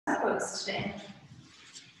pose today.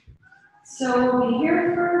 So we'll be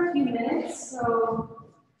here for a few minutes. So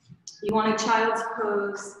you want a child's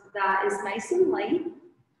pose that is nice and light.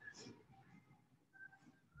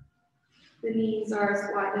 The knees are as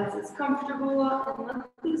wide as it's comfortable, and let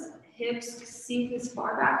these hips sink as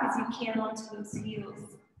far back as you can onto those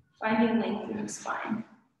heels, finding length in the spine.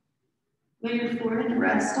 Let your forehead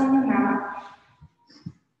rest on the mat.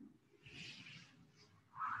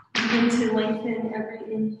 Begin to lengthen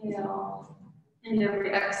every inhale and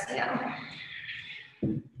every exhale.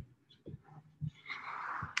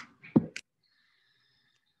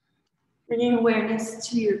 Bringing awareness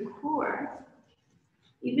to your core.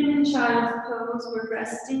 Even in child's pose, we're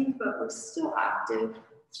resting, but we're still active.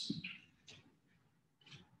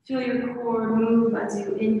 Feel your core move as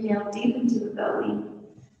you inhale deep into the belly.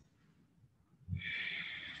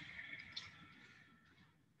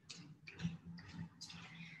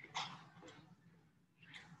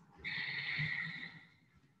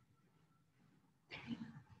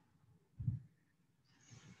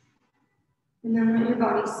 And then let your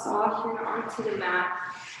body soften onto the mat.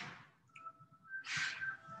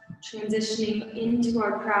 Transitioning into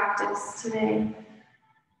our practice today.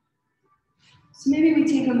 So maybe we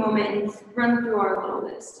take a moment and run through our little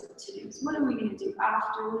list of to-dos. What are we going to do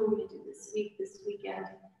after? What are we going to do this week, this weekend?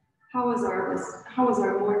 How was our list? How was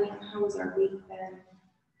our morning? How was our week then?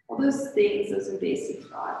 All those things, those are basic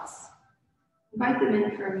thoughts. Invite them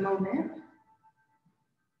in for a moment.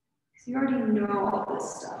 Because you already know all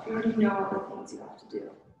this stuff. You already know all the things you have to do.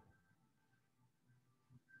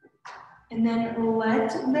 And then let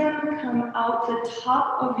them come out the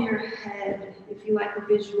top of your head. If you like a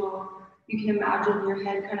visual, you can imagine your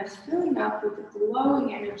head kind of filling up with the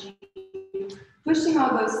glowing energy, pushing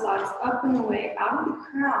all those thoughts up and away out of the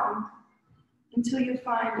crown until you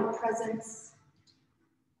find a presence,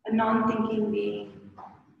 a non-thinking being.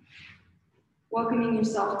 Welcoming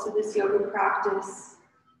yourself to this yoga practice.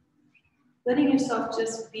 Letting yourself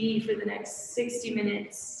just be for the next 60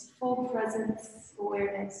 minutes, full presence,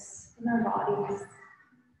 awareness in our bodies.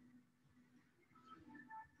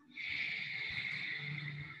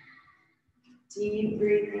 Deep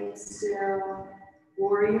breathing still,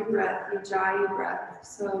 warrior breath, ujjayi breath.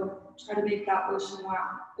 So try to make that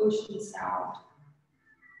ocean sound.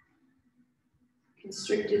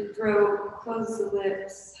 Constricted throat, close the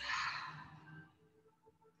lips.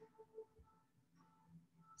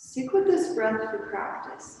 Stick with this breath for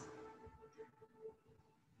practice.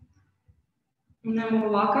 And then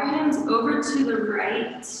we'll walk our hands over to the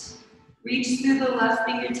right. Reach through the left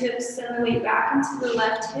fingertips, send the weight back into the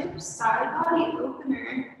left hip, side body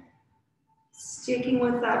opener. Sticking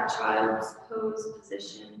with that child's pose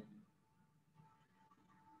position.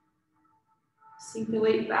 Sink the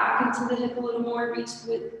weight back into the hip a little more, reach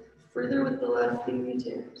further with the left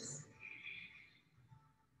fingertips.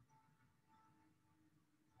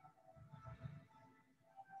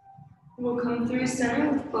 We'll come through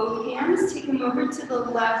center with both hands, take them over to the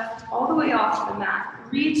left, all the way off the mat.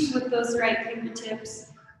 Reach with those right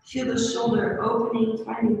fingertips. Feel the shoulder opening,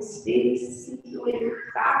 finding space. Sink the weight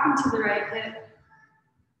back into the right hip.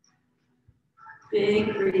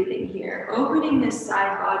 Big breathing here. Opening this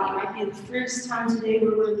side body. Might be the first time today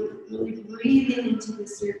we're really breathing into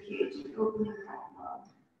this ribcage and opening that up.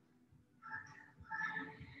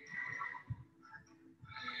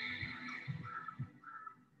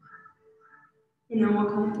 And then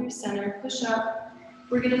we'll come through center, push up.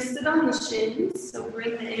 We're going to sit on the shins, so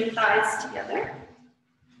bring the inner thighs together.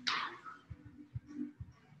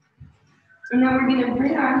 And then we're going to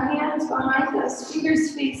bring our hands behind us,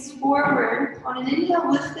 fingers face forward. On an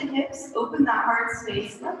inhale, lift the hips, open that heart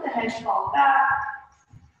space, let the head fall back.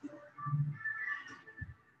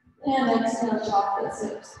 And exhale, drop those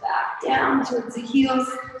hips back down towards the heels.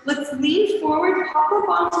 Let's lean forward, hop up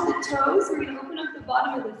onto the toes. We're going to open up the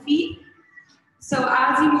bottom of the feet. So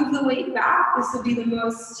as you move the weight back, this will be the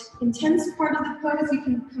most intense part of the pose. You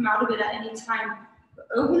can come out of it at any time. But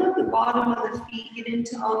open up the bottom of the feet, get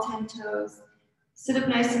into all 10 toes. Sit up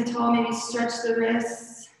nice and tall, maybe stretch the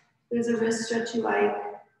wrists. If there's a wrist stretch you like.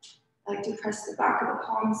 I like to press the back of the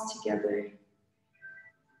palms together.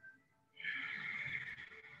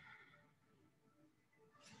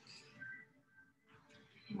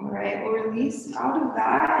 All right, we'll release out of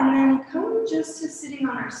that and then come just to sitting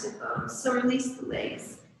on our sit bones. So release the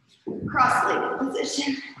legs, cross-legged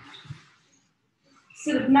position.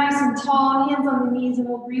 Sit up nice and tall, hands on the knees, and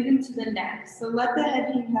we'll breathe into the neck. So let the head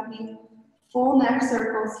hang heavy, full neck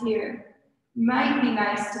circles here. Might be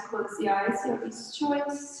nice to close the eyes, yogi's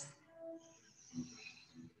choice.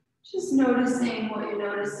 Just noticing what you're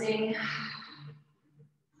noticing.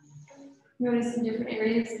 Notice the different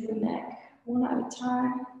areas of the neck, one at a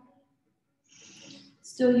time.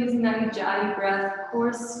 Still using that ujjayi breath,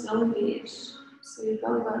 core still engaged. So your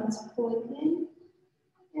belly button's pulling in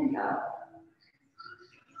and out.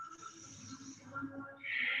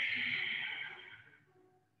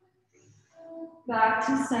 Back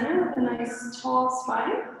to center with a nice tall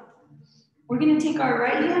spine. We're going to take our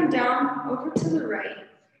right hand down over to the right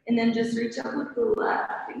and then just reach up with the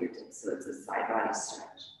left fingertips. So it's a side body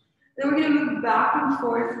stretch. Then we're going to move back and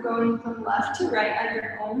forth, going from left to right at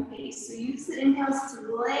your own pace. So use the inhales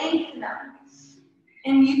to lengthen up.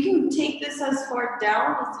 And you can take this as far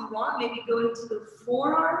down as you want, maybe go into the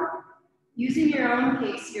forearm, using your own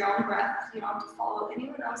pace, your own breath. You don't have to follow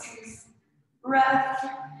anyone else's breath.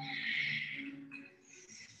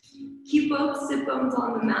 Keep both sit bones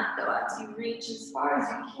on the mat though as you reach as far as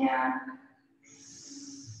you can.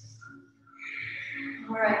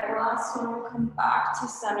 All right, last one, we'll come back to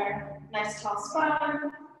center. Nice tall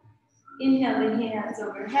spine. Inhale the hands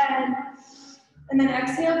overhead. And then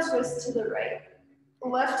exhale, twist to the right.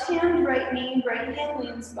 Left hand, right knee, right hand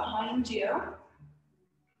leans behind you.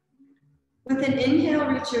 With an inhale,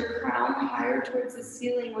 reach your crown higher towards the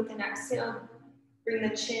ceiling. With an exhale, bring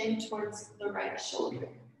the chin towards the right shoulder.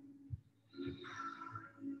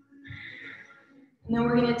 And then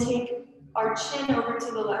we're going to take our chin over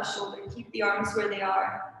to the left shoulder. Keep the arms where they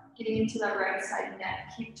are, getting into that right side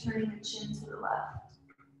neck. Keep turning the chin to the left.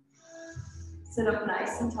 Sit up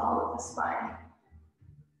nice and tall with the spine.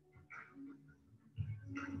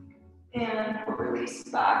 And we'll release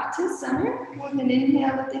back to center. With an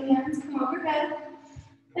inhale, let the hands come overhead.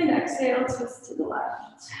 And exhale, twist to the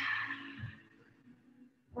left.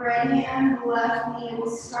 Right hand, left knee.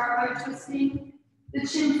 We'll start by twisting the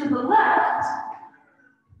chin to the left.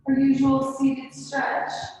 Our usual seated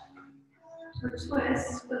stretch or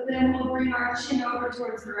twist, but then we'll bring our chin over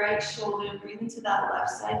towards the right shoulder. Breathe into that left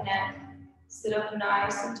side neck. Sit up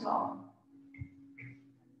nice and tall.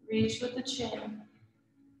 Reach with the chin.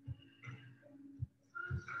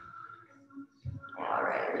 All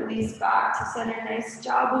right, release back to center. Nice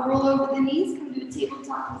job. We'll roll over the knees, come to a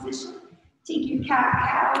tabletop position. Take your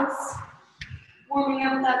cat-cows. Warming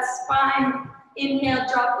up that spine. Inhale,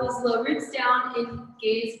 drop those low ribs down, and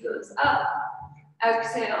gaze goes up.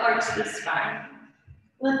 Exhale, arch the spine.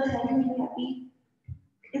 Let the head be happy.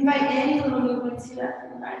 Invite any little movements here,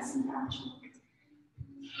 feel nice and natural.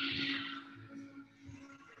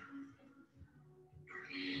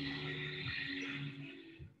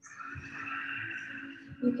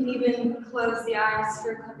 You can even close the eyes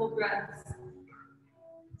for a couple breaths.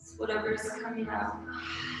 It's whatever's coming out.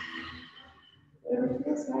 Whatever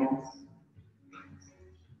feels nice.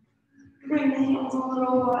 Bring the hands a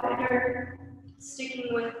little wider,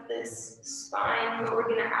 sticking with this spine, but we're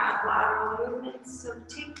going to add lateral movements. So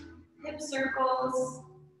take hip circles,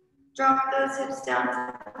 drop those hips down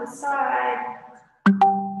to the side.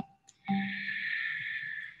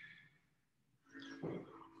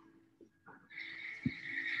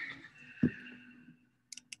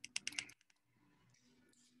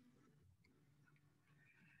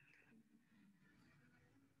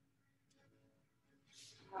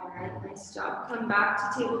 All right, nice job. Come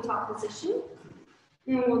back to tabletop position.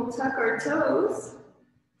 And we'll tuck our toes,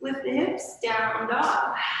 lift the hips, down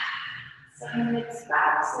dog. Send the hips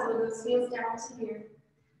back, settle those heels down to here.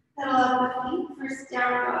 Pedal out the feet, first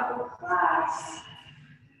down dog with class.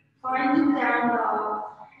 Find the down dog.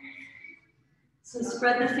 So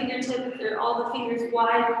spread the fingertips, all the fingers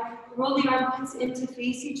wide. Roll the armpits in to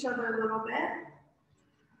face each other a little bit.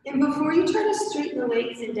 And before you try to straighten the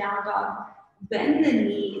legs in down dog, bend the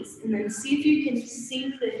knees and then see if you can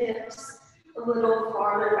sink the hips a little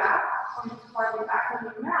farther back on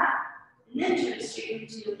the mat. And then try to straighten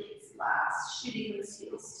to your legs last, shooting those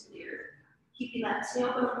heels to the earth. Keeping that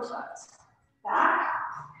tailbone tucked back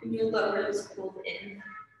and your low ribs pulled in.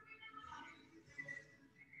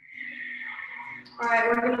 All right,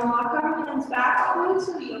 we're going to walk our hands back all the way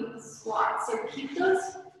to the yoga squat. So keep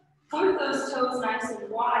point those toes nice and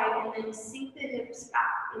wide, and then sink the hips back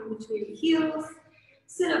in between the heels.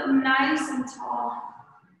 Sit up nice and tall.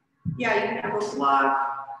 Yeah, you can have a block.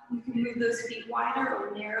 You can move those feet wider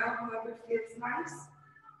or narrow, however feels nice.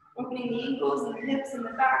 Opening the ankles and the hips in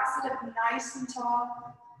the back. Sit up nice and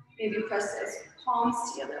tall. Maybe press those palms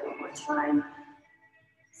together one more time.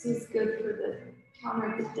 This is good for the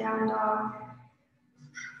counter the down dog.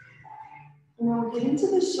 And then we'll get into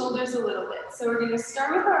the shoulders a little bit. So we're going to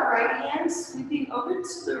start with our right hand, sweeping over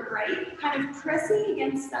to the right, kind of pressing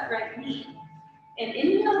against that right knee. And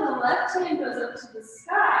inhale, the left hand goes up to the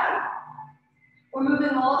sky. We're moving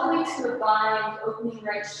all the way to a bind, opening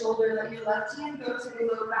right shoulder. Let your left hand go to the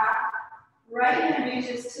low back. Right hand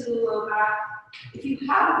reaches to the low back. If you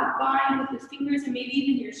have the bind with the fingers and maybe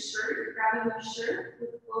even your shirt, you're grabbing your shirt with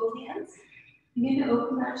both hands, begin to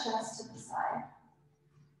open that chest to the side.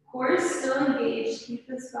 Core is still engaged. Keep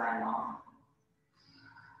the spine long.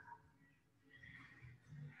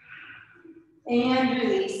 And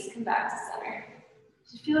release. Come back to center.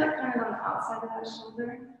 Do you feel like kind of on the outside of that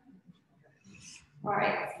shoulder? All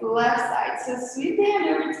right, the left side. So sweep the hand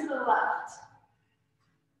over to the left.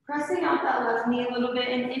 Pressing out that left knee a little bit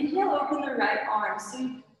and inhale, open the right arm. So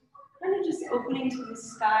kind of just opening to the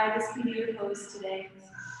sky. This can be your pose today.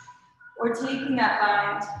 Or taking that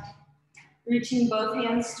bind, reaching both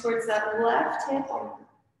hands towards that left hip on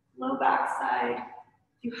the low back side.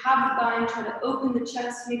 If you have the bind, try to open the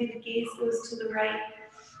chest. Maybe the gaze goes to the right.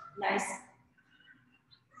 Nice.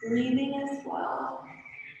 Breathing as well.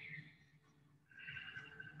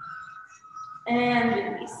 And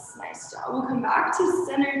release. Nice job. We'll come back to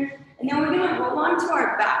center, and then we're going to roll onto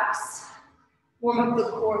our backs. Warm up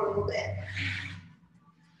the core a little bit.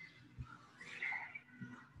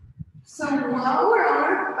 So while we're on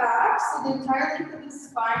our backs, so the entire length of the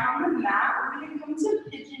spine on the mat, we're going to come to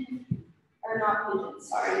pigeon, or not pigeon,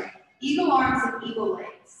 sorry, eagle arms and eagle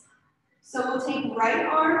legs. So we'll take right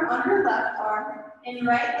arm under left arm, and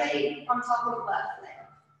right leg on top of left leg.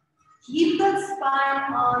 Keep that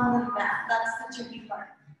spine on the mat. That's the tricky part.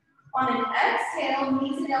 On an exhale,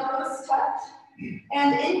 knees and elbows touch.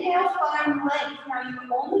 And inhale, find length. Now you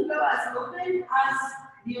only go as open as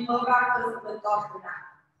your low back doesn't lift off the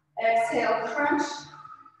mat. Exhale, crunch.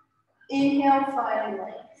 Inhale, find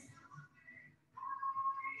length.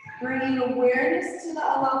 Bringing awareness to the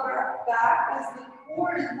lower back as the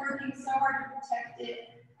core is working so hard to protect it.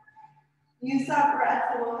 Use that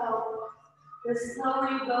breath, it will help. The slower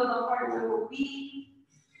you go, the harder it will be.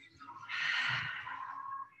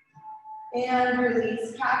 And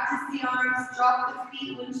release. Cactus the arms, drop the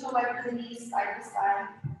feet, windshield wiper the knees side to side.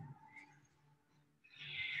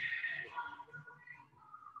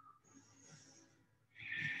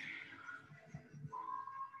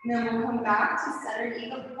 And then we'll come back to center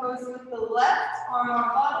eagle pose with the left arm on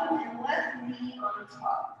bottom and left knee on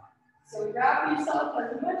top. So grab yourself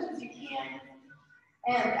as much as you can.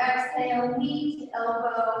 And exhale, knee to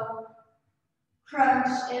elbow, crunch,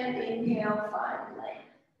 and inhale, find length.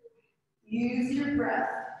 Use your breath.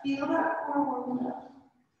 Feel that core warming up.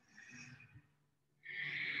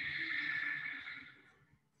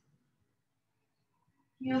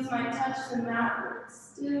 Heels might touch the mat, but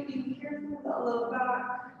still be careful with that low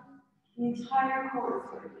back. The entire core is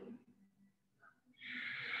working.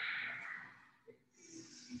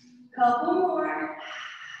 Couple more.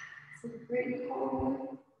 So great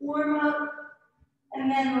core warm up. And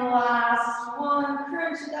then the last one,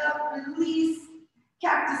 crunch it up, release.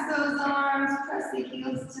 Cactus those arms, press the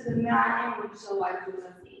heels to the mat, and windshield wiper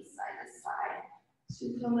those knees side to side.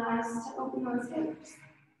 Should feel nice to open those hips.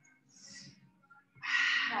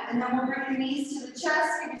 And then we'll bring the knees to the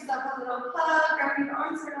chest, give yourself a little hug, wrap your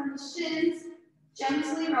arms around the shins,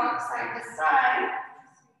 gently rock side to side.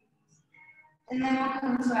 And then we'll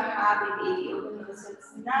come to a happy baby. Open those hips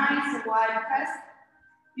nice and wide. Press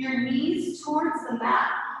your knees towards the mat.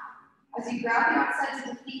 As you grab the outsides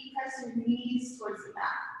of the feet, press your knees towards the mat.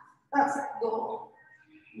 That's the goal.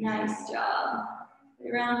 Nice job.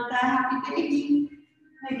 Play around with that happy baby.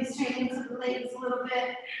 Maybe straighten into the legs a little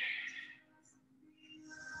bit.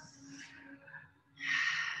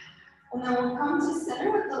 And then we'll come to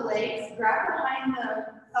center with the legs, grab behind the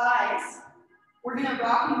thighs. We're gonna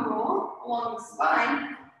rock and roll along the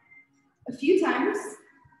spine a few times.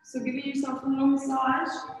 So giving yourself a little massage.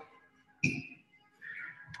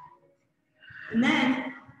 And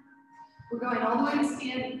then we're going all the way to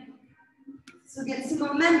standing. So get some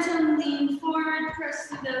momentum, lean forward, press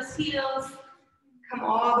through those heels. Come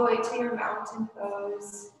all the way to your mountain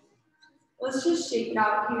pose. Let's just shake it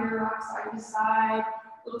out here, rock side to side.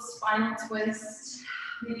 Little spinal twist.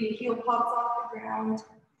 Maybe a heel pops off the ground.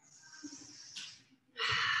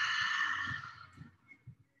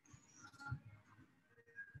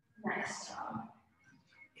 Nice job.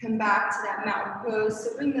 Come back to that mountain pose.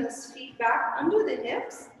 So bring those feet back under the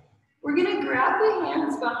hips. We're gonna grab the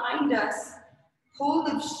hands behind us. Hold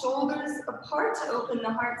the shoulders apart to open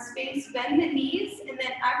the heart space. Bend the knees and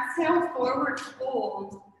then exhale, forward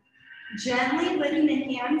fold. Gently letting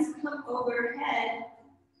the hands come overhead.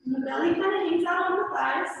 And the belly kind of hangs out on the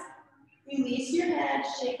thighs. Release your head,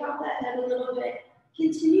 shake out that head a little bit.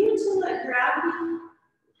 Continue to let gravity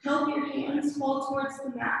help your hands fall towards the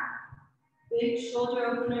mat. Big shoulder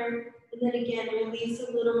opener, and then again, release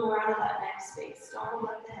a little more out of that neck space. Don't hold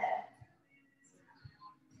up the head.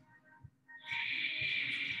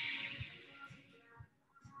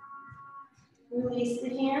 Release the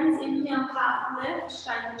hands, inhale, half lift,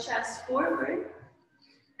 shine the chest forward.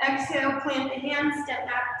 Exhale, plant the hands, step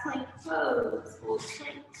back, plank pose, full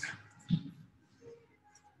plank.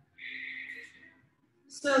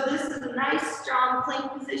 So this is a nice, strong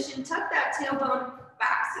plank position. Tuck that tailbone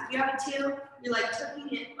back. So if you have a tail, you're like tucking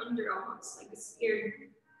it under almost, like a scared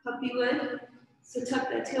puppy would. So tuck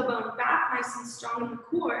that tailbone back, nice and strong in the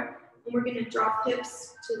core. And we're gonna drop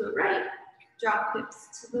hips to the right, drop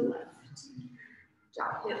hips to the left.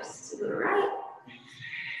 Drop hips to the right.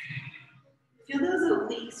 Feel those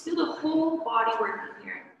obliques, feel the whole body working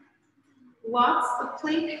here. Lots of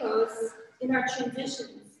plank pose in our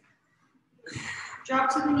transitions. Drop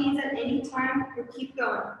to the knees at any time or keep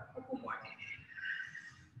going. A couple more.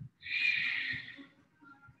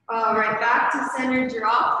 All right, back to center.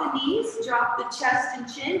 Drop the knees, drop the chest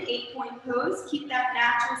and chin, 8-point pose. Keep that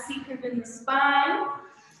natural C curve in the spine.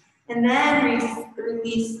 And then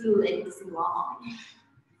release the legs long.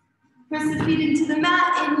 Press the feet into the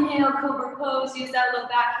mat. Inhale, cobra pose. Use that low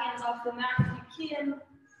back, hands off the mat if you can.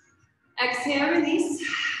 Exhale, release.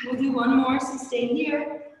 We'll do one more, so stay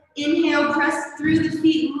here. Inhale, press through the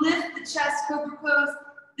feet, lift the chest, cobra pose.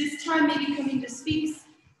 This time, maybe coming to Sphinx,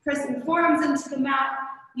 pressing forearms into the mat.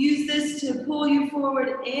 Use this to pull you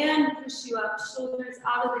forward and push you up. Shoulders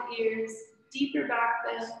out of the ears, deeper back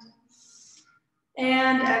bend.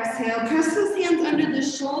 And exhale, press those hands under the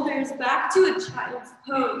shoulders, back to a child's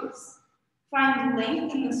pose. Find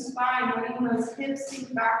length in the spine, letting those hips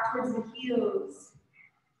sink back towards the heels.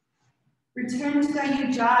 Return to that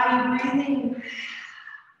ujjayi, breathing.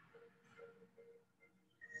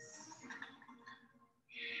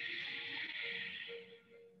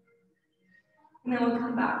 And then we'll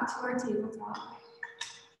come back to our tabletop.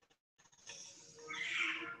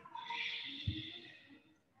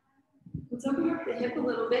 Let's open up the hip a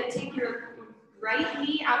little bit. Take your right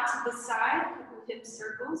knee out to the side, couple hip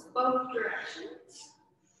circles, both directions.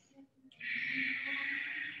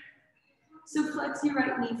 So flex your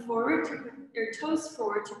right knee forward, your toes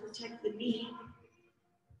forward to protect the knee.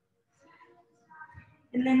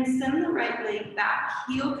 And then send the right leg back,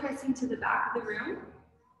 heel pressing to the back of the room.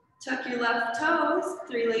 Tuck your left toes,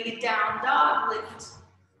 three-legged down dog, lift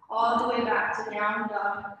all the way back to down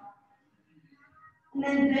dog. And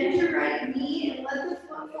then bend your right knee and let the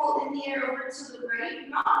foot fall in the air over to the right.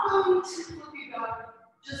 Not going to flip your dog,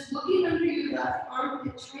 just looking under your left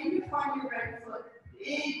armpit, trying to find your right foot.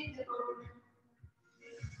 Big dip over.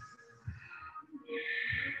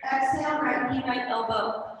 Exhale, right knee, right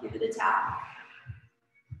elbow. Give it a tap.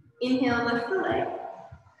 Inhale, lift the leg.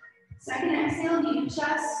 Second exhale, knee to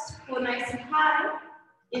chest, pull nice and high.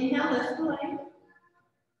 Inhale, lift the leg.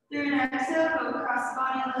 Third exhale, go across the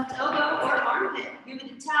body, left elbow or armpit. Give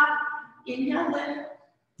it a tap. Inhale, lift.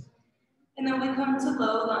 And then we come to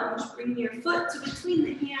low lunge. Bring your foot to between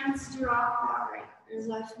the hands, drop that right or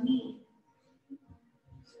left knee.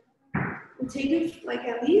 We'll take like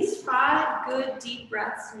at least 5 good deep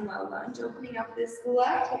breaths in low lunge, opening up this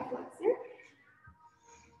left hip flexor.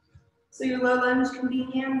 So your low lunge can be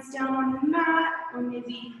hands down on the mat, or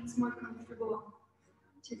maybe it's more comfortable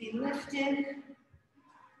to be lifted.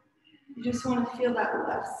 You just want to feel that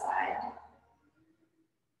left side.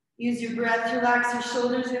 Use your breath, relax your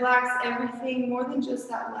shoulders, relax everything, more than just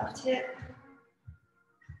that left hip.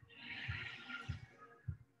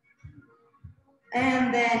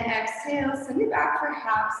 And then exhale, send it back for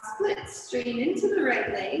half split, straighten into the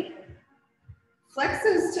right leg. Flex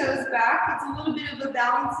those toes back. It's a little bit of a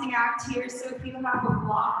balancing act here, so if you have a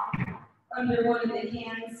block under one of the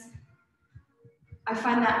hands, I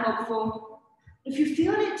find that helpful. If you're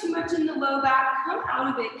feeling it too much in the low back, come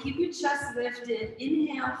out of it. Keep your chest lifted.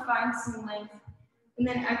 Inhale, find some length. And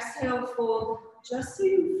then exhale, fold, just so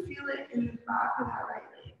you feel it in the back of that right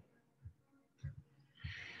leg.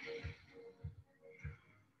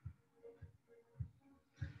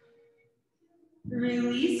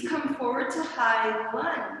 Release, come forward to high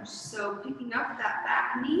lunge. So picking up that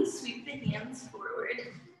back knee, sweep the hands forward.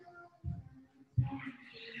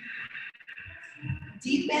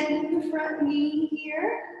 Deep bend in the front knee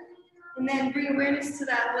here. And then bring awareness to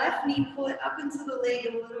that left knee, pull it up into the leg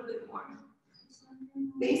a little bit more.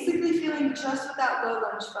 Basically feeling just what that low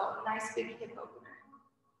lunge felt, a nice big hip opener.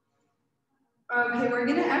 Okay, we're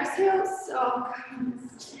gonna exhale, so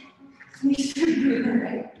we should do it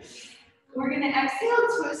right. We're gonna exhale,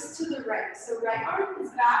 twist to the right. So right arm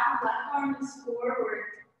is back, left arm is forward.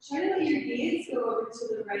 Try to let your gaze go over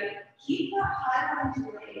to the right. Keep that high lunge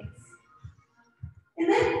legs. And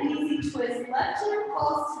then easy twist. Left arm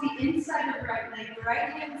falls to the inside of right leg. The right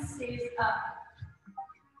hand stays up.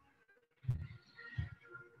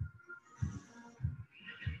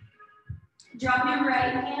 Drop your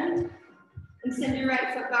right hand and send your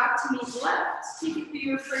right foot back to meet left. Take it through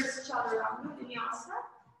your first chaturanga vinyasa.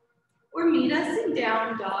 Or meet us in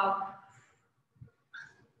down dog.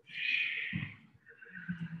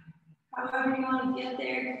 However you want to get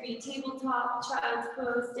there, it could be tabletop, child's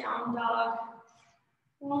pose, down dog.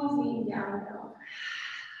 Always meeting down dog.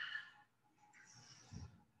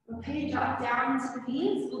 Okay, drop down to the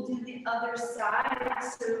knees. We'll do the other side.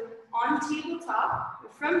 So on tabletop, or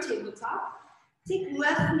from tabletop, take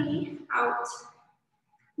left knee out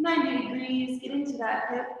 90 degrees, get into that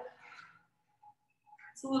hip.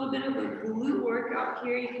 It's a little bit of a glute workout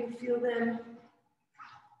here. You can feel them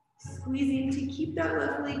squeezing to keep that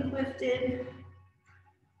left leg lifted.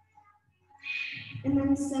 And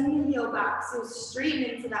then send the heel back. So straighten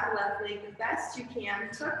into that left leg the best you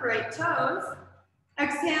can. Tuck right toes.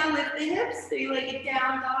 Exhale, lift the hips, three-legged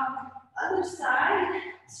down dog. Other side.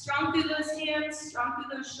 Strong through those hands, strong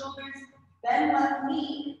through those shoulders. Bend left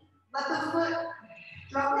knee. Let the foot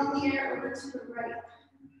drop in the air over to the right.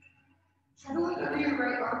 Try to look over your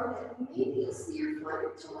right arm a bit. Maybe you'll see your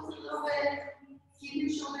foot toes a little bit. Keep your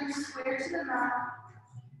shoulders square to the mat.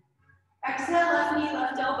 Exhale, left knee,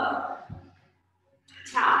 left elbow.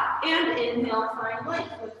 Tap and inhale, find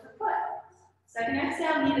length with the foot. Second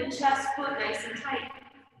exhale, knee to chest, foot nice and tight.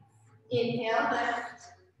 Inhale, lift.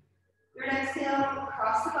 Third exhale,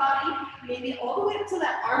 across the body, maybe all the way up to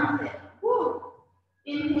that armpit. Woo.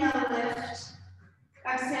 Inhale, lift.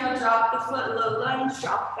 Exhale, drop the foot, low lunge,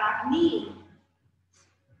 drop back knee.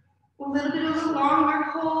 A little bit of a longer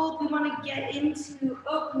hold. We want to get into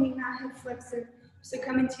opening that hip flexor. So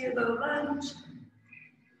come into your low lunge.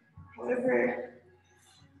 However,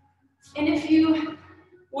 and if you,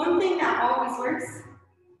 one thing that always works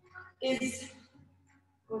is,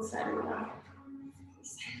 what side are we on?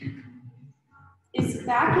 Is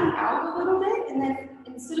backing out a little bit, and then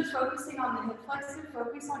instead of focusing on the hip flexor,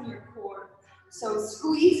 focus on your core. So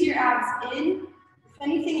squeeze your abs in. If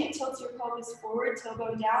anything, it tilts your pelvis forward,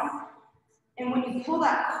 tailbone down. And when you pull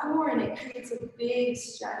that core in, it creates a big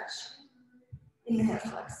stretch in the hip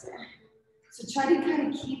flexor. So try to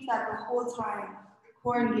kind of keep that the whole time,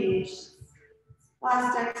 core engaged.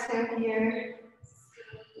 Last exhale here.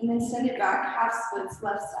 And then send it back, half splits,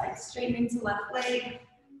 left side, straighten into left leg.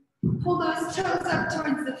 Pull those toes up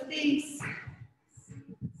towards the face.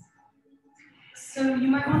 So you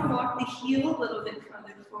might want to walk the heel a little bit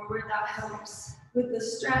further forward. That helps with the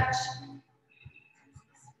stretch.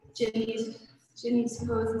 Jenny's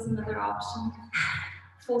pose is another option.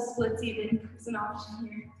 Full splits even is an option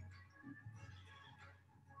here.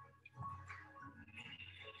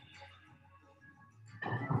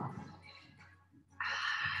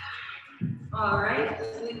 All right,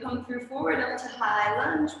 as we come through forward up to high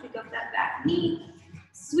lunge, pick up that back knee.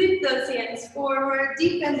 Sweep those hands forward,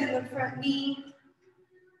 deep bend in the front knee.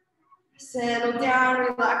 Settle down,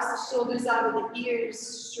 relax the shoulders out of the ears.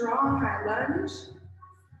 Strong high lunge.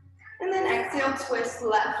 And then exhale, twist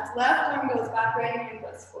left. Left arm goes back, right hand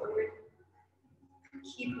goes forward.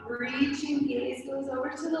 Keep reaching, gaze goes over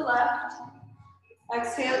to the left.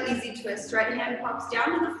 Exhale, easy twist. Right hand pops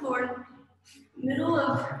down to the floor. Middle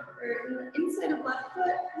of, or inside of left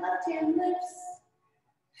foot, left hand lifts.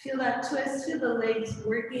 Feel that twist, feel the legs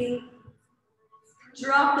working.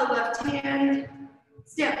 Drop the left hand.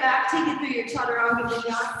 Step back, take it through your chaturanga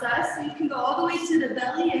vinyasa. So you can go all the way to the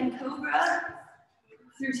belly and cobra,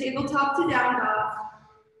 through tabletop to down dog.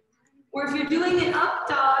 Or if you're doing an up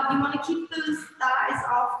dog, you want to keep those thighs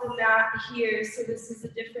off the mat here. So this is the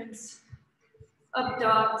difference. Up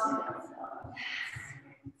dog to down dog.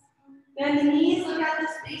 Bend the knees, look at the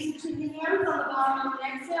space between the hands on the bottom of the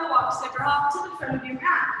exhale. Walk, step, or hop to the front of your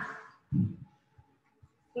mat.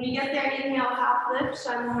 When you get there, inhale, half lift,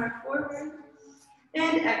 shine the heart forward.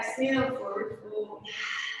 And exhale, forward fold.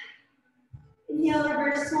 Inhale,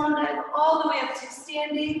 reverse swan dive all the way up to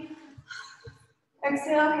standing.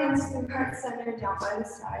 Exhale, hands to the heart center, down by the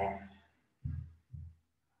side.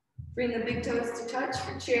 Bring the big toes to touch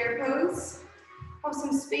for chair pose. Have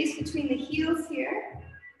some space between the heels here.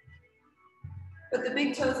 But the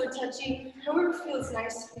big toes are touching however feels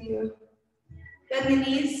nice for you. Bend the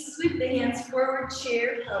knees, sweep the hands forward,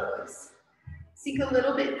 chair pose. Sink a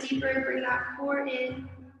little bit deeper, bring that core in.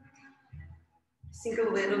 Sink a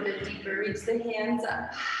little bit deeper, reach the hands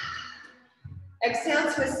up.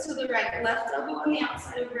 Exhale, twist to the right, left elbow on the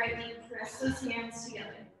outside of right knee, press those hands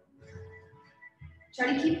together.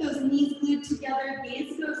 Try to keep those knees glued together,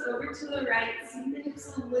 gaze goes over to the right, sink the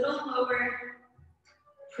hips a little lower.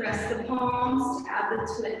 Press the palms to add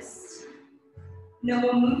the twist. Now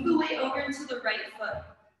we'll move the weight over to the right foot.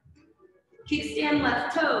 Kickstand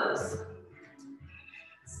left toes.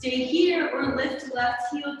 Stay here or lift left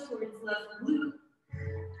heel towards left glute.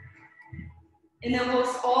 And then we'll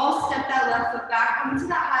all step that left foot back, come into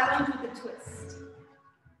that high lunge with a twist.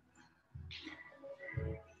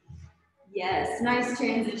 Yes, nice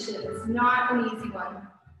transition. It's not an easy one.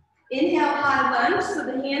 Inhale, high lunge, so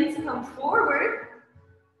the hands come forward.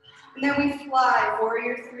 And then we fly,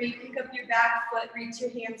 warrior three, pick up your back foot, reach your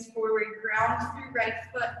hands forward, ground through right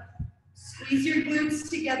foot. Squeeze your glutes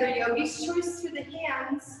together, yogi's choice through the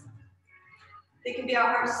hands. They can be out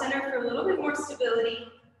heart center for a little bit more stability.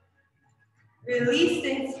 Release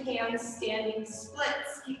the hands, standing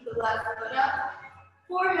splits. Keep the left foot up.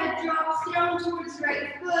 Forehead drops down towards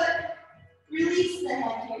right foot. Release the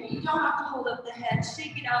head here. You don't have to hold up the head.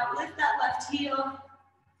 Shake it out. Lift that left heel.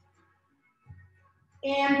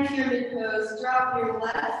 And pyramid pose. Drop your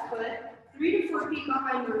left foot 3 to 4 feet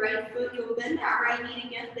behind the right foot. You'll bend that right knee to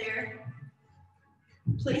get there.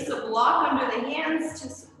 Place a block under the hands to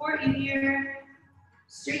support you here.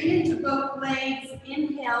 Straighten into both legs.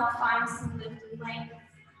 Inhale, find some lift and length.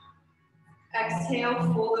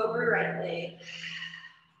 Exhale, fold over right leg.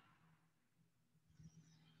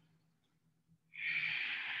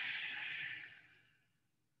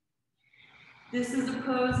 This is a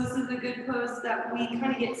pose, this is a good pose that we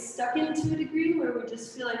kind of get stuck in to a degree where we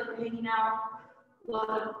just feel like we're hanging out, a lot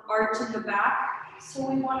of arch in the back. So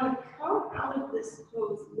we want to come out of this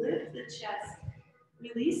pose, lift the chest,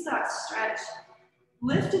 release that stretch,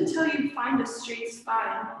 lift until you find a straight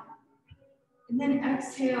spine. And then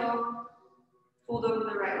exhale, fold over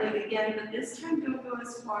the right leg again, but this time don't go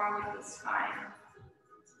as far with the spine.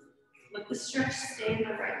 Let the stretch stay in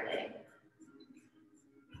the right leg.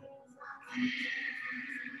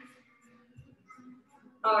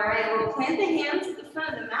 All right, we'll plant the hands at the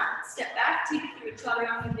front of the mat, step back, take it through a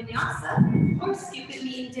chaturanga vinyasa, or skip it,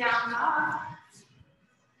 knee down dog.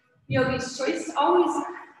 Yogi's choice, always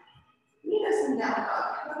meet us in down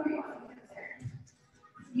dog, however you want to get there.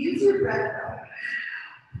 Use your breath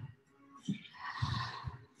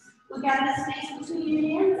though. Look at the space between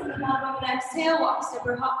your hands, and then on an exhale, walk, step,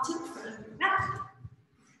 or hop to the front of the mat.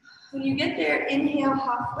 When you get there, inhale,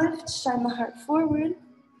 hop, lift, shine the heart forward.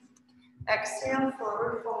 Exhale,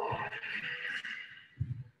 forward fold.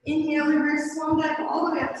 Inhale, reverse swan dive all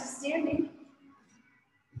the way up to standing.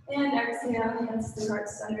 And exhale, hands to heart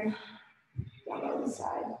center. Down on the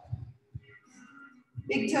side.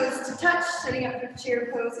 Big toes to touch, setting up for chair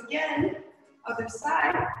pose again. Other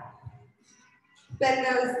side. Bend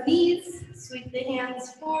those knees, sweep the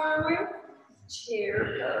hands forward.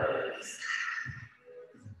 Chair pose.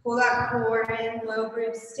 Pull that core in, low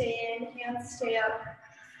ribs stay in, hands stay up.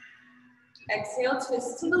 Exhale,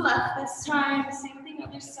 twist to the left this time. Same thing,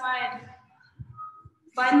 other side.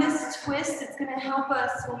 Find this twist, it's gonna help us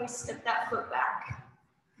when we step that foot back.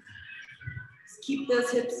 Just keep those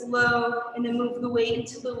hips low and then move the weight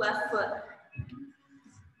into the left foot.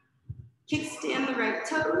 Kickstand the right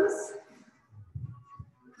toes.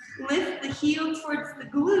 Lift the heel towards the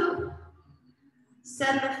glute.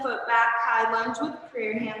 Send the foot back, high lunge with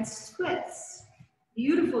prayer hands twist.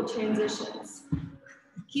 Beautiful transitions.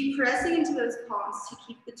 Keep pressing into those palms to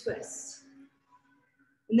keep the twist.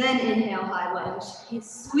 And then inhale, high lunge. You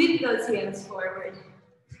sweep those hands forward.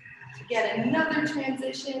 To get another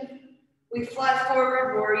transition, we fly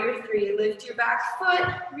forward, warrior three. Lift your back foot,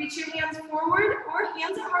 reach your hands forward, or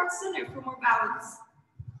hands at heart center for more balance.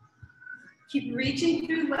 Keep reaching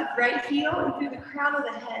through left, right heel and through the crown of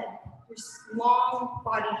the head. Your long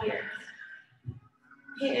body here.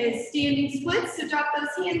 Standing splits, so drop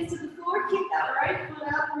those hands to the floor, keep that right foot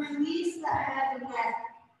up, release that head and neck.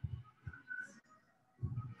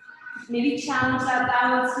 Maybe challenge that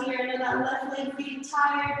balance here. I know that left leg being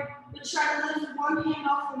tired, but try to lift one hand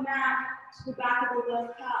off the mat to the back of the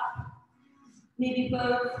left calf. Maybe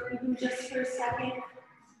both, even just for a second.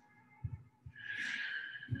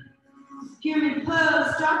 Pyramid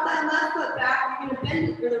pose, drop that left foot back. You're gonna bend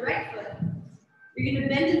it for the right foot. You're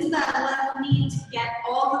gonna bend into that left knee to get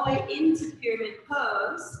all the way into pyramid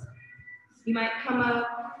pose. You might come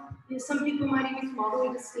up, some people might even come all the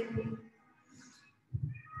way to standing.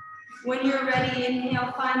 When you're ready,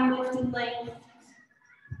 inhale, find lift and length.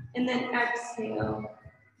 And then exhale,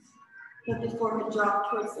 let the forehead drop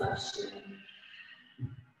towards left shin.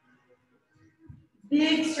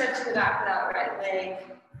 Big stretch to the back of that right leg.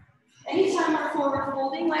 Anytime we're forward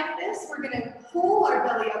folding like this, we're gonna pull our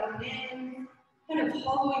belly up and in, kind of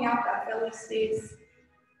hollowing out that belly space.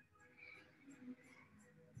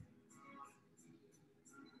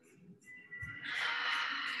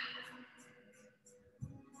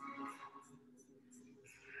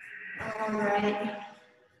 All right.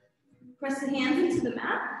 Press the hands into the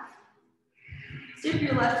mat. Step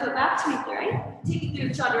your left foot back to meet the right. Take it through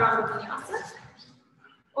Chaturanga Vinyasa.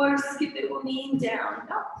 Or skip it while kneeling down,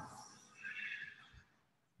 up.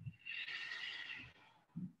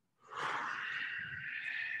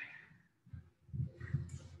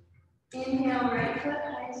 Inhale, right foot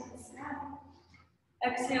high to the sky.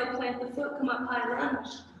 Exhale, plant the foot, come up high lunge.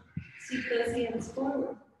 Sweep those hands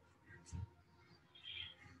forward.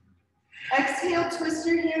 Exhale, twist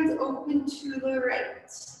your hands open to the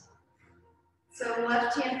right. So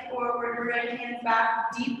left hand forward, right hand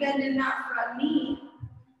back, deep bend in that front knee.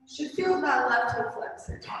 Should feel that left hip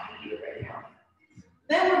flexor talking to you right now.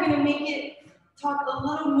 Then we're gonna make it talk a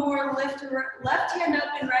little more, lift left hand up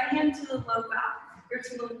and right hand to the low back, or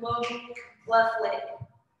to the low left leg.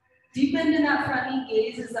 Deep bend in that front knee,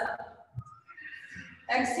 gaze is up.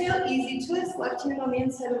 Exhale, easy twist, left hand on the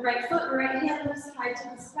inside of right foot, right hand lifts high to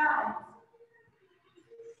the sky.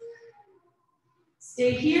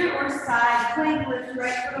 Stay here or side plank, lift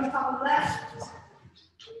right foot on top of left.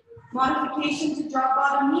 Modification to drop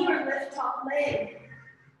bottom knee or lift top leg.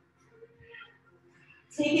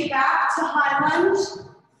 Take it back to high lunge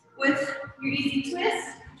with your easy twist,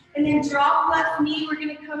 and then drop left knee. We're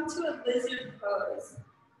gonna come to a lizard pose.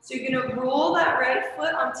 So you're gonna roll that right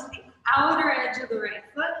foot onto the outer edge of the right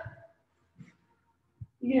foot.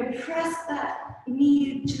 You're gonna press that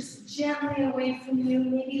knee just gently away from you,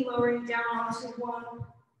 maybe lowering down onto one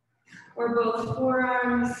or both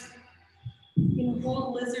forearms. You're gonna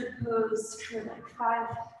hold lizard pose for like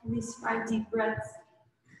at least five deep breaths.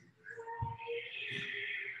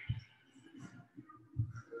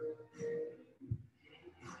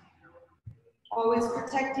 Always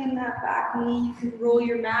protecting that back knee. You can roll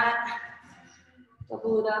your mat,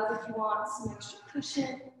 double it up if you want some extra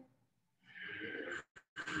cushion.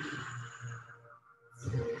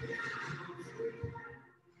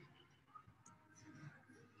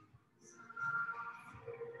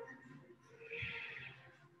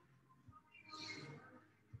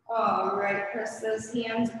 All right, press those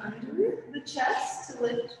hands under the chest to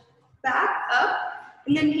lift back up.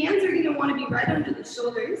 And then hands are gonna wanna be right under the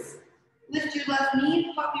shoulders. Lift your left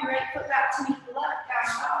knee, pop your right foot back to meet the left,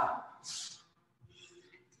 down dog.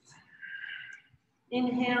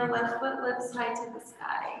 Inhale, left foot lifts high to the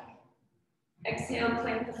sky. Exhale,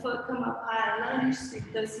 plant the foot, come up high, lunge,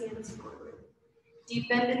 sweep those hands forward. Deep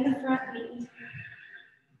bend in the front knee.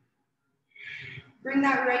 Bring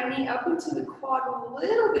that right knee up into the quad a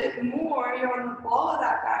little bit more. You're on the ball of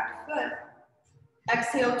that back foot.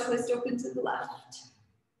 Exhale, twist open to the left.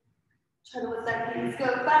 Try to let that hands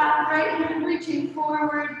go back. Right hand reaching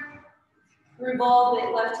forward. Revolve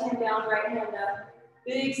it. Left hand down, right hand up.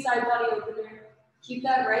 Big side body opener. Keep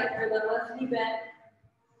that right or the left knee bent.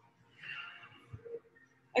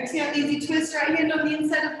 Exhale, easy twist. Right hand on the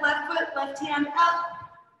inside of left foot. Left hand up.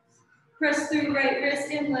 Press through right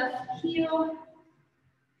wrist and left heel.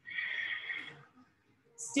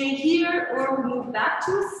 Stay here or move back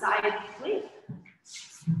to a side plank.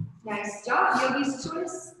 Nice job, yogi's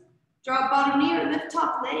choice. Drop bottom knee or lift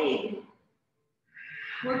top leg.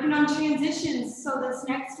 Working on transitions. So this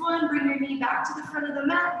next one, bring your knee back to the front of the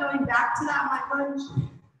mat, going back to that high lunge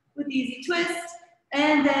with easy twist,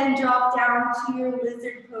 and then drop down to your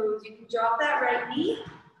lizard pose. You can drop that right knee.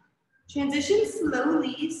 Transition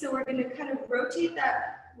slowly. So we're gonna kind of rotate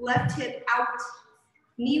that left hip out.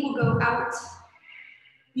 Knee will go out.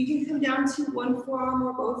 You can come down to one forearm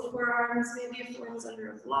or both forearms, maybe a forearm's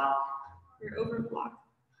under a block or over a block.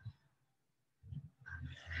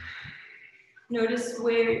 Notice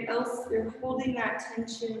where else you're holding that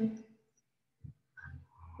tension.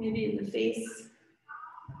 Maybe in the face,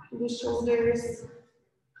 the shoulders.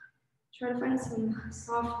 Try to find some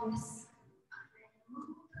softness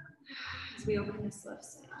as we open this left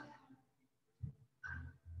side.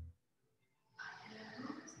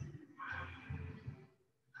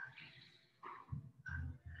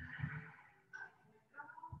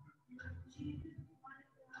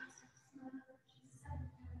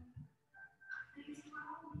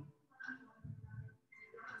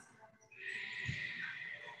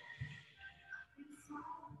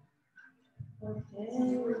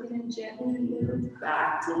 Okay, we're going to gently move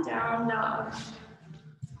back to down dog.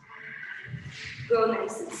 Go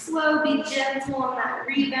nice and slow, be gentle on that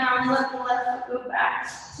rebound. Let the left foot go back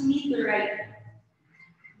to meet the right.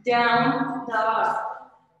 Down dog.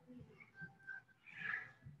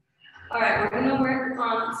 All right, we're going to work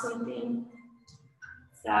on something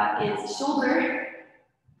that is shoulder.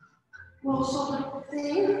 Little shoulder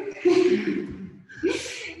thing.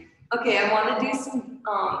 Okay, I want to do some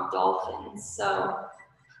dolphins. So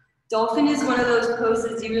Dolphin is one of those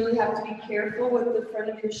poses you really have to be careful with the front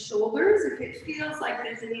of your shoulders. If it feels like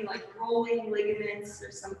there's any like rolling ligaments or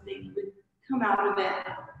something, you would come out of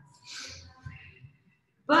it.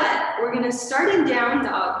 But we're gonna start in down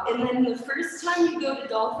dog, and then the first time you go to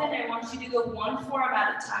dolphin, I want you to go one forearm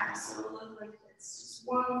at a time. So it'll look like this, just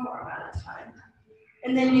one forearm at a time.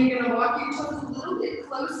 And then you're gonna walk your toes a little bit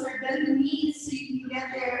closer, bend the knees so you can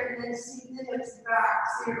get there, and then sink the hips back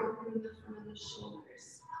so you're opening the front of the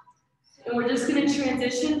shoulders. And we're just gonna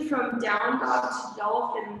transition from down dog to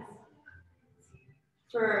dolphin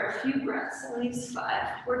for a few breaths, at least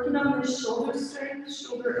 5. Working on the shoulder strength,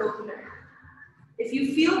 shoulder opener. If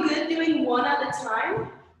you feel good doing one at a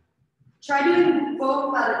time, try doing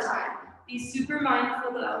both at a time. Be super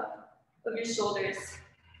mindful though of your shoulders.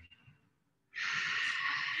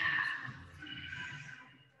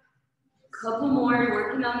 Couple more,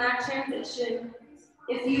 working on that transition.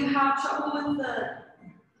 If you have trouble with the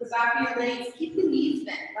back of your legs, keep the knees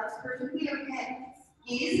bent. That's perfectly okay.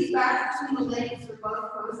 Gaze is back between the legs for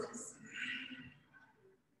both poses.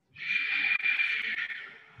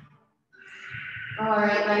 All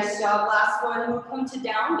right, nice job. Last one, we'll come to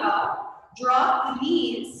down dog. Drop the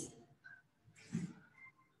knees.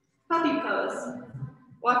 Puppy pose.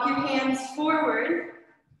 Walk your hands forward.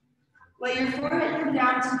 Let your forehead come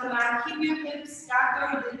down to the mat. Keep your hips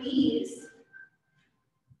stacked over the knees.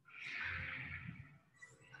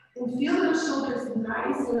 And feel those shoulders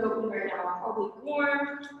nice and open right now. Probably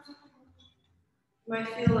warm. You might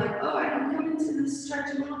feel like, oh, I can come into this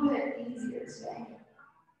stretch a little bit easier today.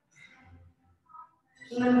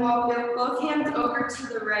 And then walk both hands over to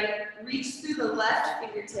the right. Reach through the left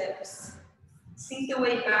fingertips. Sink the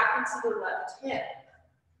weight back into the left hip.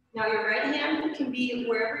 Now your right hand can be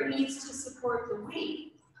wherever it needs to support the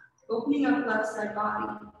weight, opening up left side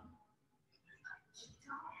body.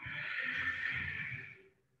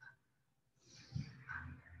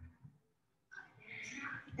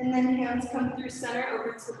 And then hands come through center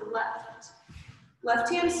over to the left.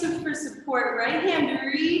 Left hand for support, right hand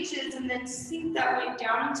reaches and then sink that weight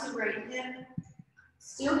down into right hip.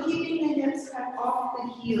 Still keeping the hips kind of off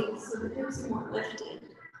the heels so the hips are more lifted.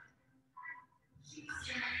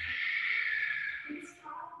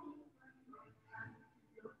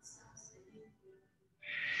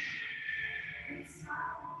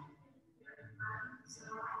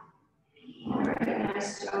 All right,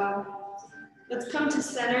 nice job. Let's come to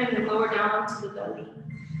center and then lower down onto the belly.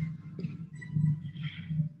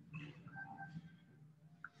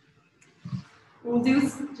 We'll do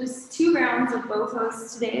just 2 rounds of bow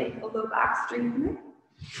pose today, a low back strengthener.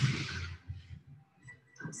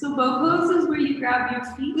 So bow pose is where you grab your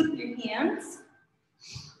feet with your hands.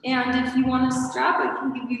 And if you want a strap, I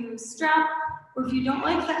can give you a strap. Or if you don't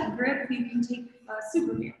like that grip, you can take a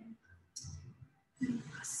Superman.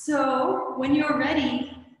 So when you're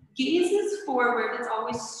ready, gaze is forward. It's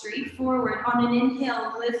always straight forward. On an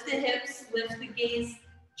inhale, lift the hips, lift the gaze,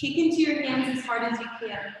 kick into your hands as hard as you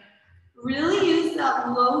can. Really use that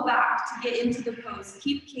low back to get into the pose.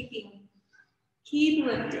 Keep kicking, keep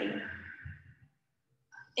lifting.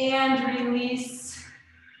 And release.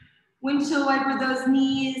 Windshield wiper those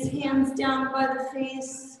knees, hands down by the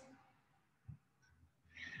face.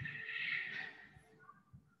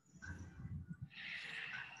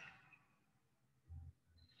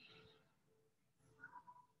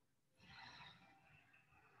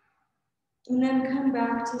 And then come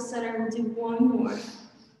back to center and do one more.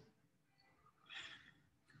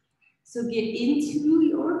 So get into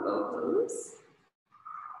your bow pose.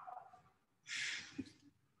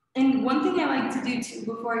 And one thing I like to do too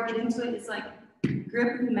before I get into it is like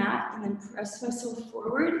grip the mat and then press myself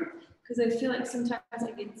forward because I feel like sometimes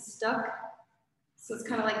I get stuck. So it's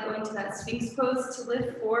kind of like going to that Sphinx pose to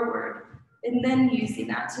lift forward and then using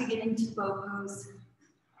that to get into bow pose.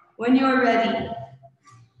 When you're ready,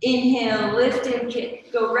 inhale, lift and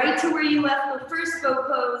kick. Go right to where you left the first bow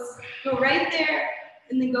pose. Go right there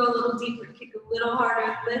and then go a little deeper. Kick a little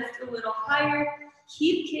harder, lift a little higher.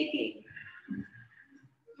 Keep kicking.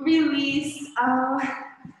 Release.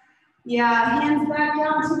 Yeah, hands back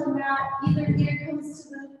down to the mat. Either ear comes to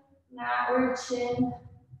the mat or chin.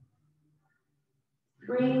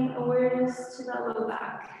 Bring awareness to that low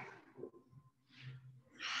back.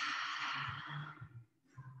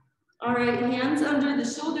 All right, hands under the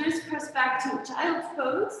shoulders. Press back to a child's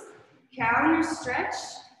pose. Counter stretch.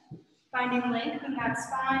 Finding length in that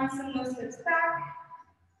spine. Send those hips back.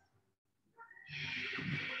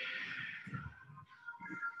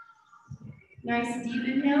 Nice deep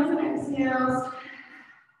inhales and exhales.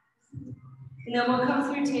 And then we'll come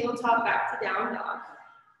through tabletop back to down dog.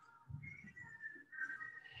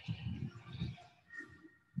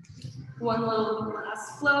 One little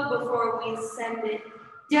last flow before we send it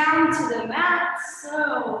down to the mat.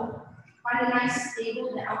 So find a nice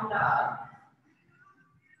stable down dog.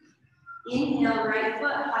 Inhale, right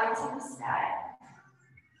foot high to the sky.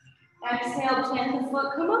 Exhale, plant the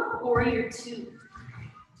foot, come up, warrior two.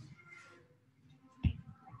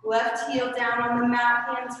 Left heel down on the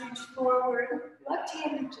mat, hands reach forward. Left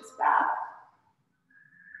hand reaches back.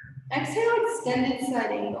 Exhale, extended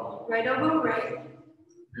side angle. Right elbow right.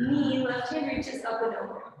 Knee, left hand reaches up and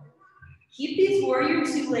over. Keep these warrior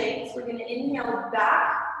two legs. We're gonna inhale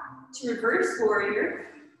back to reverse warrior.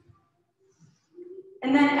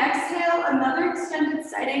 And then exhale, another extended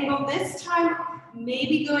side angle. This time,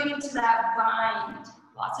 maybe going into that bind.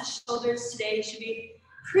 Lots of shoulders today, should be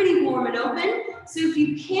pretty warm and open. So if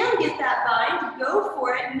you can get that bind, go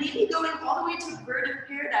for it. Maybe going all the way to bird of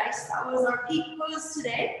paradise. That was our peak pose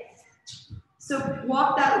today. So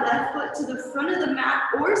walk that left foot to the front of the mat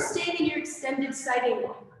or stay in your extended side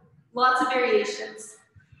angle. Lots of variations.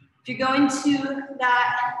 If you're going to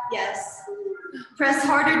that, yes. Press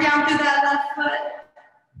harder down through that left foot.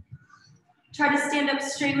 Try to stand up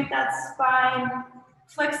straight with that spine.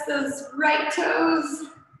 Flex those right toes.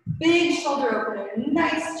 Big shoulder opener,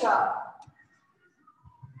 nice job.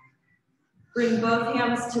 Bring both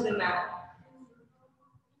hands to the mat.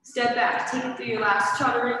 Step back, take it through your last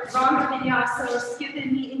chaturanga, Vinyasa, or skip the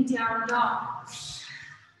knee and down dog.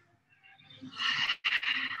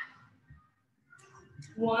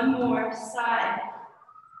 One more side.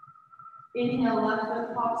 Inhale, left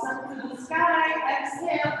foot pops up to the sky.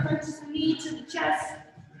 Exhale, crunch the knee to the chest.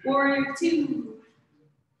 Warrior two.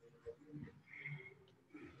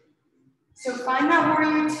 So find that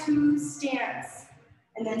warrior two stance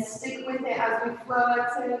and then stick with it as we flow.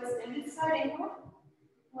 Exhale, extended side angle.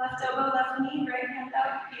 Left elbow, left knee, right hand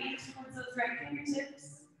out, gaze towards those right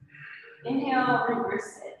fingertips. Inhale,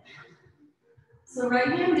 reverse it. So right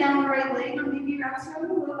hand down the right leg, or maybe wraps around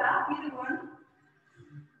the low back, either one.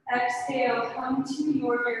 Exhale, come to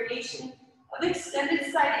your variation of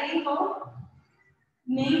extended side angle.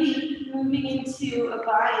 Maybe moving into a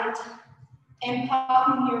bind and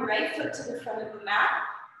popping your right foot to the front of the mat.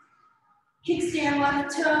 Kickstand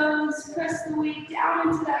left toes, press the weight down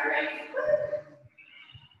into that right foot.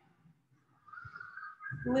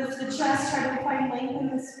 Lift the chest, try to find length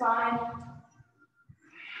in the spine.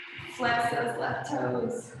 Flex those left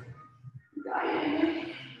toes. Got it.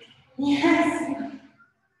 Yes.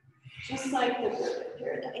 Just like the bird of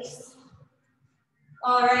paradise.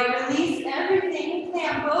 All right, release everything.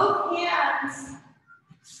 Plant both hands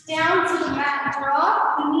down to the mat.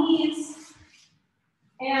 Drop the knees.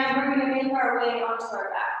 And we're going to make our way onto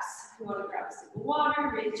our backs. You want to grab a sip of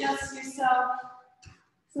water, readjust yourself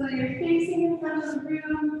so that you're facing in front of the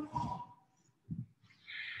room.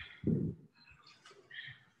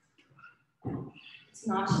 It's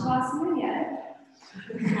not Shavasana yet,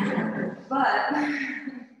 but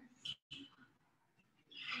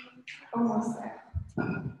almost there.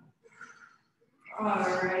 All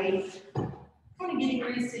right. Kind of getting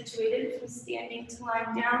resituated from standing to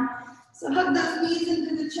lying down. So hug those knees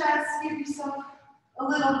into the chest, give yourself a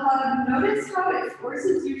little hug. Notice how it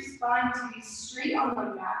forces your spine to be straight on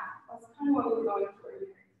the mat. That's kind of what we're going for here.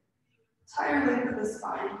 Entire length of the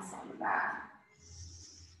spine is on the mat.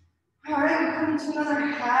 All right, we're coming to another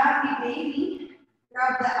happy baby.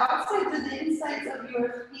 Grab the outsides of the insides of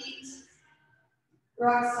your feet.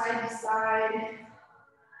 Rock side to side.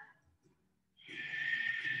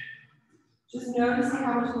 Just noticing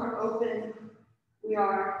how much more open we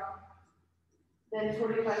are than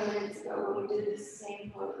 45 minutes ago when we did the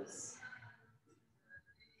same pose.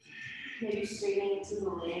 Maybe straightening into the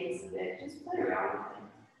legs a bit. Just play around with it.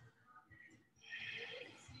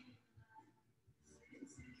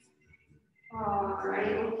 All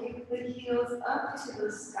right, we'll kick the heels up to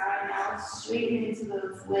the sky now. Straighten into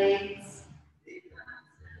those legs.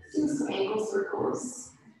 Do some ankle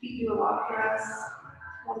circles. Feet do a lot for us.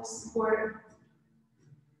 A lot of support.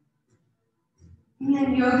 And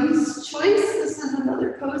then yogi's choice. This is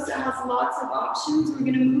another pose that has lots of options. We're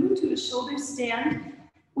going to move into a shoulder stand,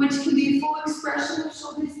 which can be full expression of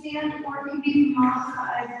shoulder stand, or it can be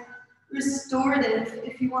modified, restorative,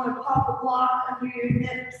 if you want to pop a block under your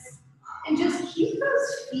hips. And just keep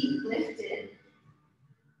those feet lifted.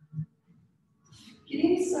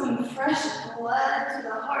 Getting some fresh blood to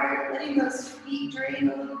the heart, letting those feet drain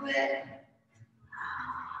a little bit.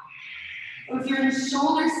 If you're in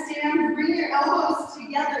shoulder stand, bring your elbows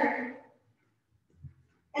together.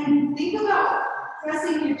 And think about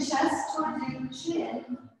pressing your chest towards your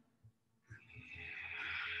chin.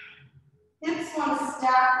 Hips want to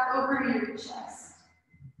stack over your chest.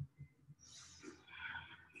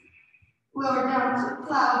 Lower down to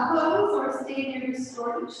cloud pose or stay in your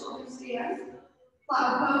restorative shoulder stand.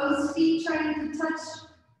 Cloud pose, feet trying to touch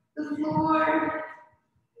the floor.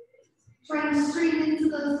 Trying to straighten into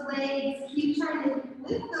those legs. Keep trying to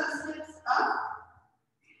lift those hips up.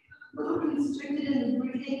 A little constricted in the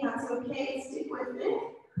breathing, that's okay. Stick with it.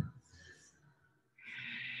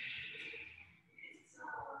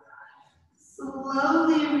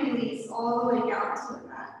 Slowly release all the way down to the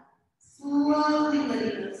mat. Slowly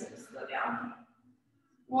letting those hips go down.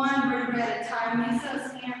 One vertebra at a time. Use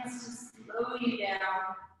those hands to slow you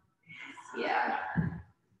down. Yeah.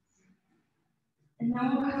 And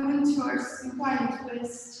then we'll come into our supine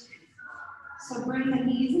twist. So bring the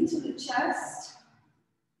knees into the chest.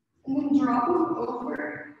 And then drop them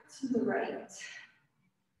over to the right.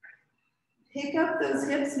 Pick up those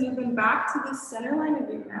hips, moving back to the center line of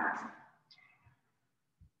your mat.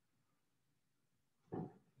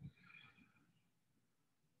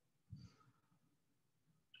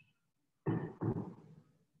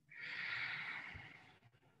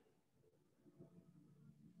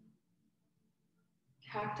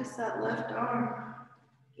 Cactus that left arm.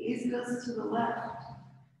 Gaze goes to the left.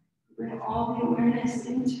 Bring all the awareness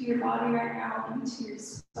into your body right now, into your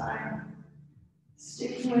spine.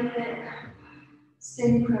 Stick with it.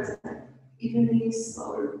 Stay present, even in these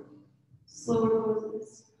slower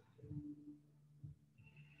poses.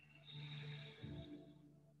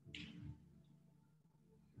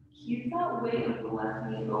 Keep that weight of the left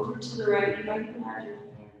knee over to the right. You might even have your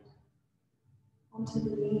hand onto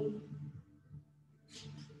the knee.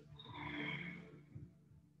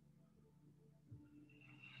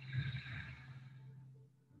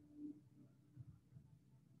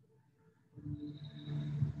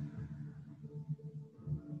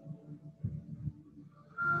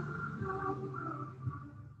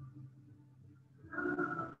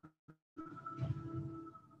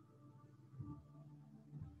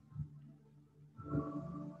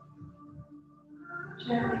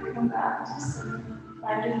 Gently come back to center.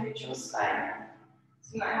 Find a neutral spine.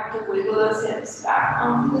 So you might have to wiggle those hips back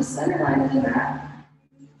onto the center line of the mat.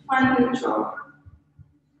 Find neutral.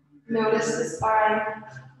 Notice the spine.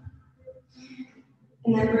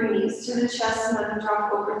 And then bring knees to the chest and let them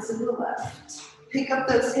drop over to the left. Pick up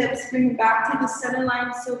those hips, bring them back to the center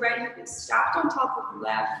line. So right hip is stacked on top of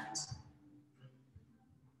left.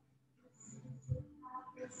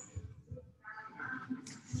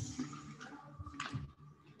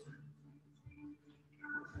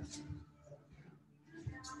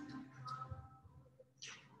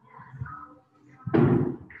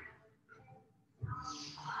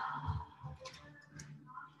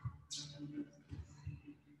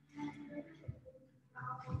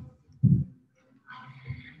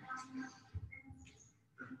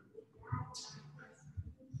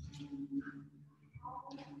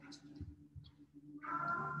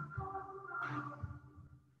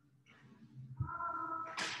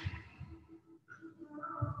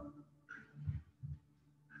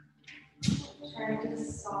 Trying to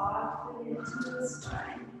soften into the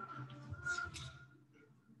spine.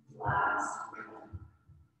 Last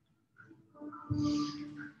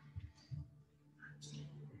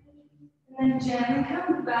and then gently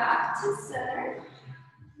come back to center.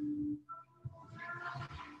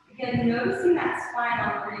 Again, noticing that spine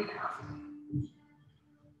on the rebound.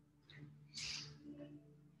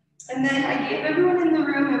 And then I gave everyone in the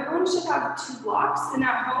room, everyone should have 2 blocks. And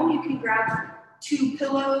at home, you can grab 2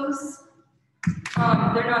 pillows.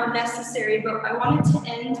 They're not necessary, but I wanted to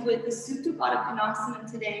end with the Supta Baddha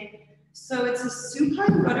Konasana today. So it's a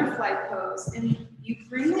supine butterfly pose, and you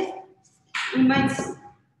bring it, we might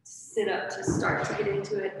sit up to start to get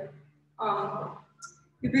into it.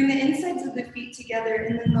 You bring the insides of the feet together,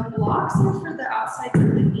 and then the blocks are for the outsides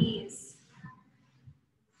of the knees.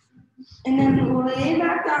 And then lay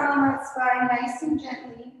back down on that spine nice and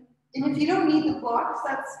gently. And if you don't need the blocks,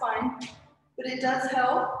 that's fine, but it does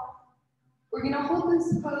help. We're gonna hold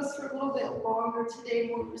this pose for a little bit longer today,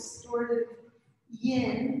 more restorative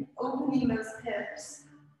yin, opening those hips.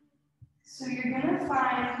 So you're gonna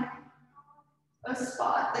find a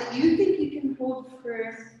spot that you think you can hold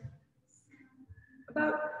for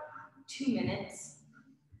about 2 minutes.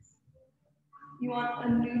 You want a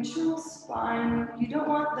neutral spine. You don't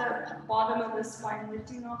want the bottom of the spine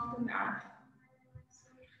lifting off the mat.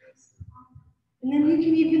 And then you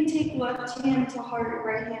can even take left hand to heart,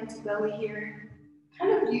 right hand to belly here.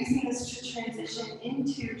 Kind of using this to transition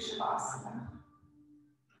into Shavasana.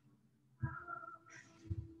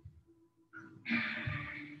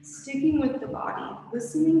 Sticking with the body,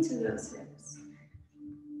 listening to those hips.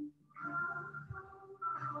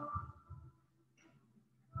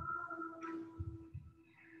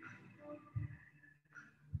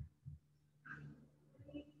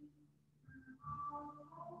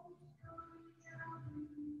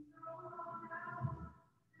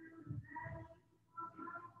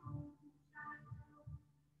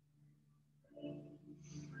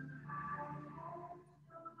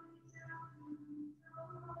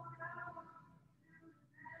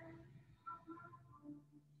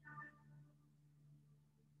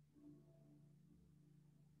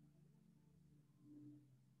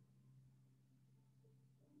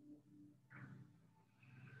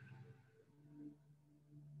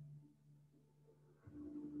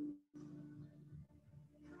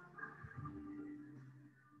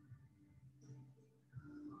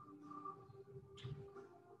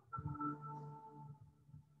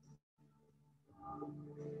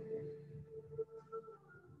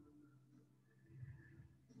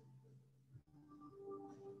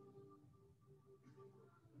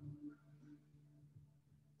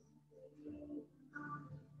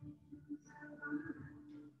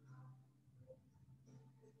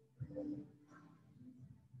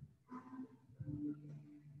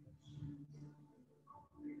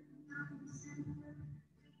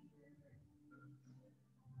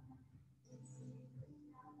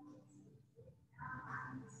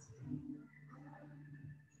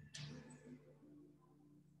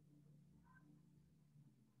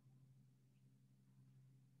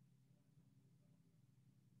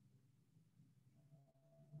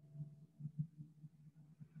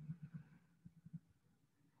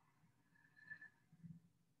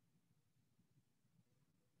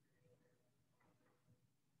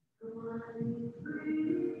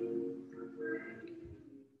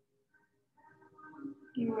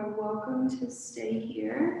 You are welcome to stay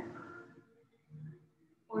here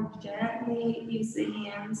or gently use the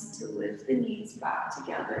hands to lift the knees back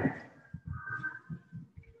together.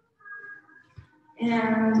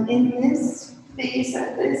 And in this phase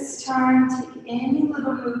at this time, take any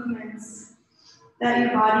little movements that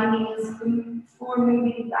your body needs for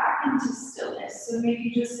moving back into stillness. So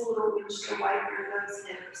maybe just a little windshield wiper those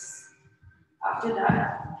hips. After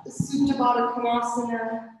that, the Supta Baddha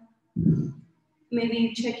Konasana.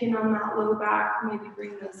 Maybe check in on that low back, maybe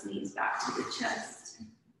bring those knees back to the chest.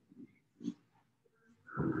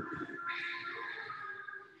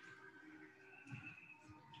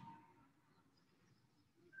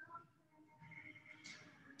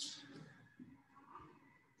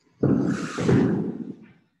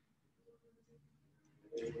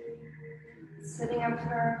 Setting up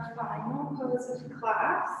for our final pose of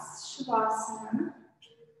class, Shavasana.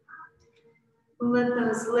 Let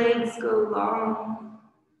those legs go long.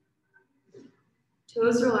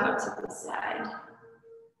 Toes roll out to the side.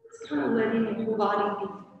 Just kind of letting your whole body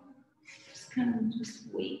just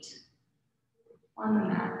wait on the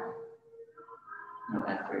mat. No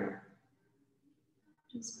effort.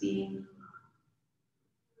 Just being.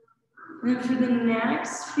 And for the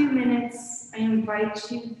next few minutes, I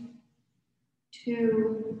invite you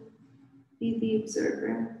to be the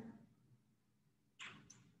observer.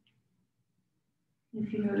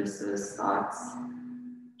 If you notice those thoughts,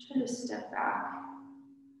 try to step back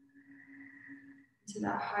into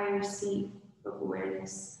that higher seat of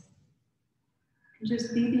awareness. And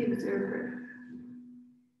just be the observer.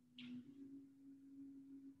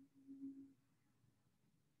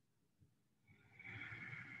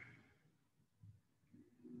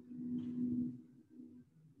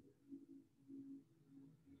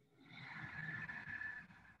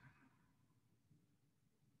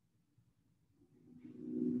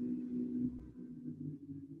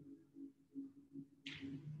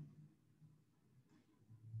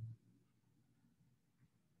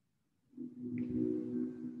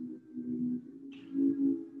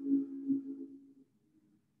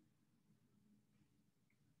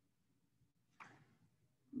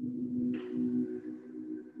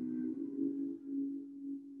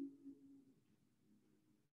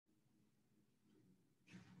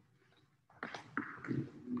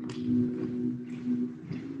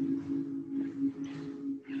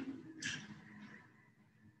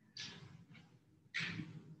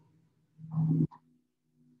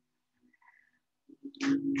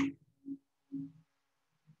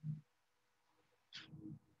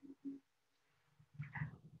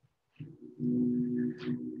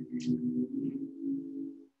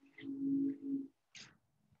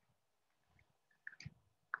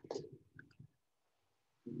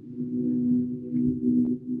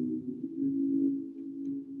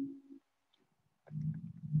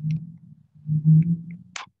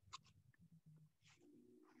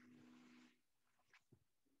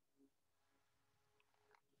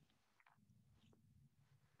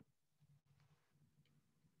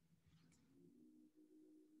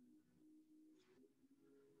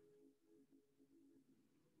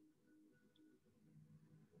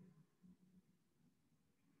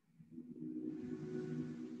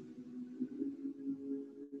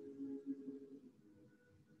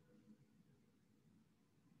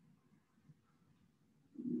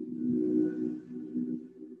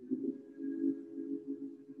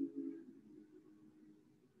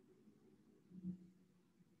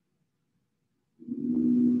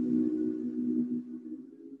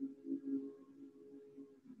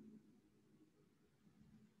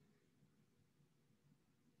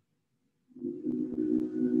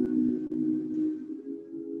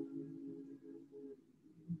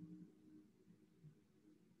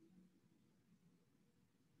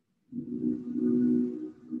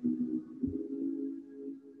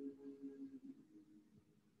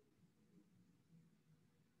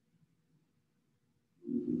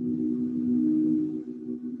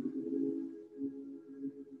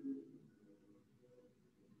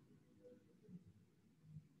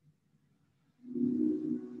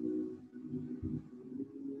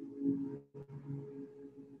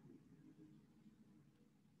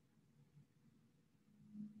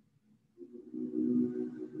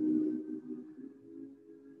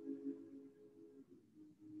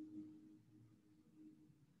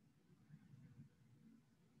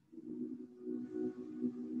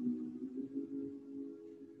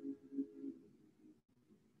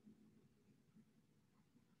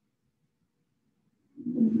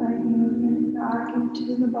 Invite movement back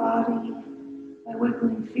into the body by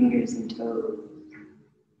wiggling fingers and toes.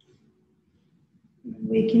 And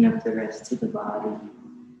waking up the rest of the body.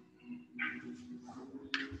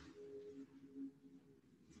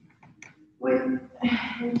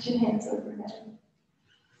 Reach your hands overhead.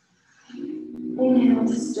 Inhale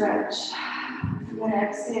to stretch. And then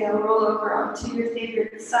exhale, roll over onto your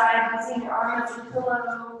favorite side, using your arm as a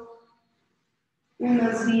pillow. Bring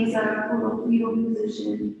those knees up, little fetal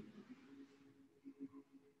position.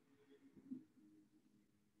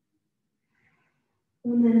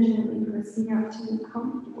 And then gently pressing up to a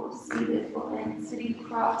comfortable seated blind, sitting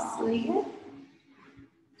cross-legged.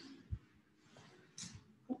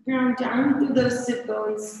 Ground down through those sit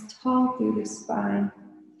bones, tall through the spine.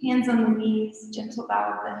 Hands on the knees, gentle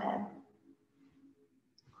bow of the head.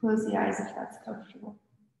 Close the eyes if that's comfortable.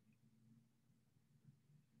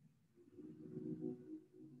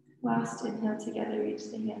 Last inhale together, reach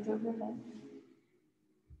the hands overhead.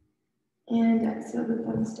 And exhale the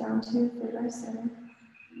thumbs down to third eye center.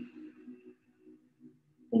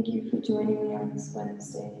 Thank you for joining me on this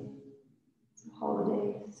Wednesday. It's a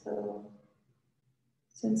holiday, so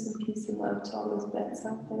send some peace and love to all those vets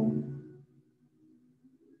out there.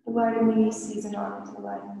 The light in me, season on to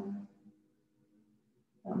light in me.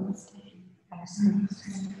 Namaste.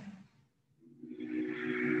 Namaste.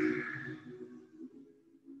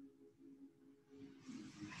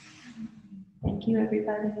 Thank you,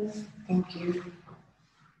 everybody. Thank you.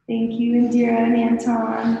 Thank you, Indira and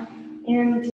Anton. And